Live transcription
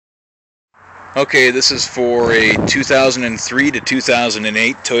Okay, this is for a 2003 to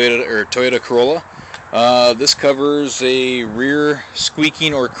 2008 Toyota Corolla. This covers a rear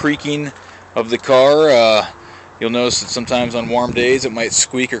squeaking or creaking of the car. You'll notice that sometimes on warm days it might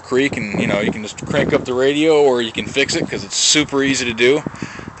squeak or creak, and you can just crank up the radio or you can fix it because it's super easy to do.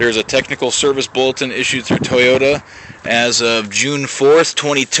 There's a technical service bulletin issued through Toyota as of June 4th,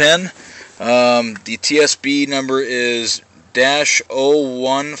 2010. The TSB number is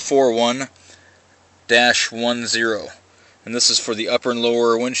 -0141-10, and this is for the upper and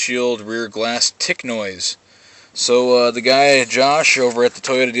lower windshield rear glass tick noise. So the guy Josh over at the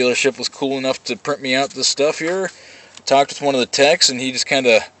Toyota dealership was cool enough to print me out this stuff here. Talked with one of the techs, and he just kind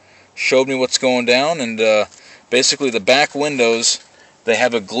of showed me what's going down. And basically the back windows, they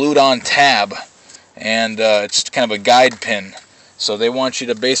have a glued on tab, and it's kind of a guide pin. So they want you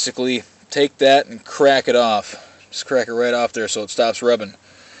to basically take that and crack it off. Just crack it right off there so it stops rubbing.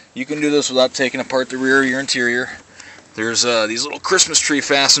 You can do this without taking apart the rear of your interior. There's these little Christmas tree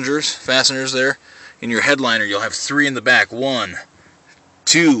fasteners there. In your headliner, you'll have 3 in the back. 1,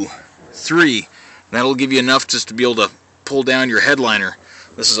 2, 3. That'll give you enough just to be able to pull down your headliner.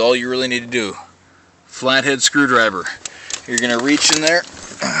 This is all you really need to do. Flathead screwdriver. You're going to reach in there.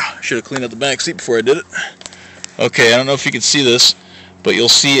 Should have cleaned out the back seat before I did it. Okay, I don't know if you can see this, but you'll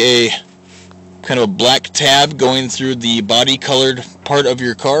see a kind of a black tab going through the body colored part of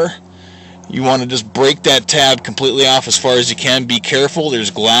your car. You want to just break that tab completely off as far as you can. Be careful, there's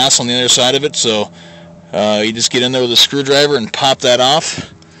glass on the other side of it, so you just get in there with a screwdriver and pop that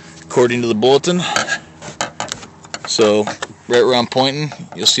off, according to the bulletin. So right where I'm pointing,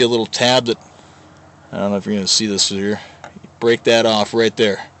 you'll see a little tab that, I don't know if you're going to see this here. You break that off right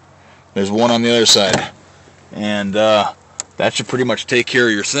there. There's one on the other side, and that should pretty much take care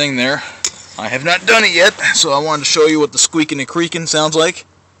of your thing there. I have not done it yet, so I wanted to show you what the squeaking and creaking sounds like.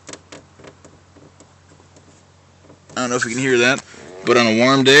 I don't know if you can hear that, but on a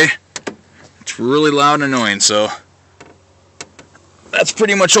warm day, it's really loud and annoying. So that's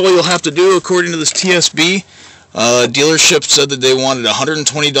pretty much all you'll have to do according to this TSB. Dealership said that they wanted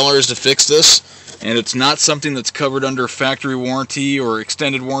 $120 to fix this, and it's not something that's covered under factory warranty or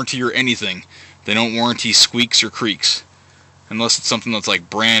extended warranty or anything. They don't warranty squeaks or creaks, unless it's something that's like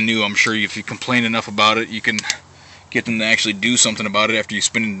brand new. I'm sure if you complain enough about it, you can get them to actually do something about it after you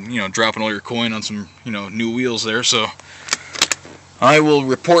spend, dropping all your coin on some, new wheels there. So I will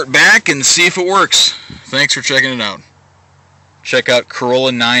report back and see if it works. Thanks for checking it out. Check out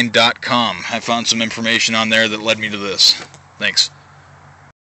Corolla9.com. I found some information on there that led me to this. Thanks.